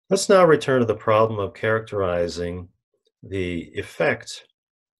Let's now return to the problem of characterizing the effect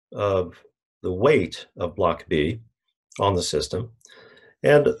of the weight of block B on the system.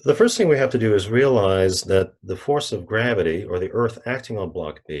 And the first thing we have to do is realize that the force of gravity, or the Earth acting on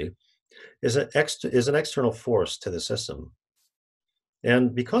block B, is an external force to the system.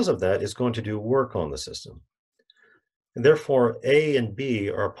 And because of that, it's going to do work on the system. And therefore, A and B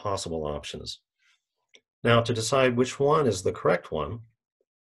are possible options. Now, to decide which one is the correct one,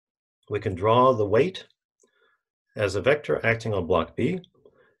 we can draw the weight as a vector acting on block B.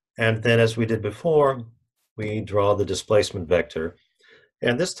 And then, as we did before, we draw the displacement vector.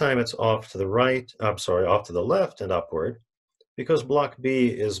 And this time it's off to the right, off to the left and upward, because block B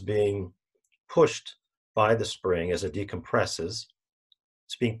is being pushed by the spring as it decompresses.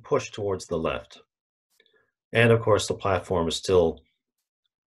 It's being pushed towards the left. And of course, the platform is still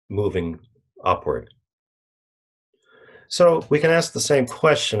moving upward. So we can ask the same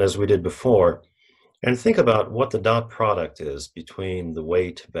question as we did before and think about what the dot product is between the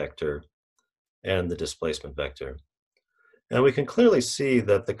weight vector and the displacement vector. And we can clearly see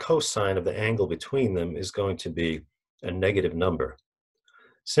that the cosine of the angle between them is going to be a negative number,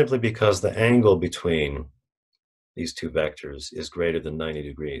 simply because the angle between these two vectors is greater than 90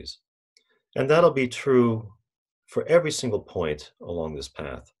 degrees. And that'll be true for every single point along this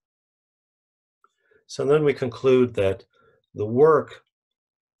path. So then we conclude that the work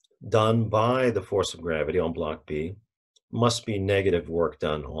done by the force of gravity on block B must be negative work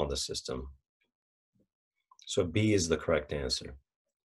done on the system. So B is the correct answer.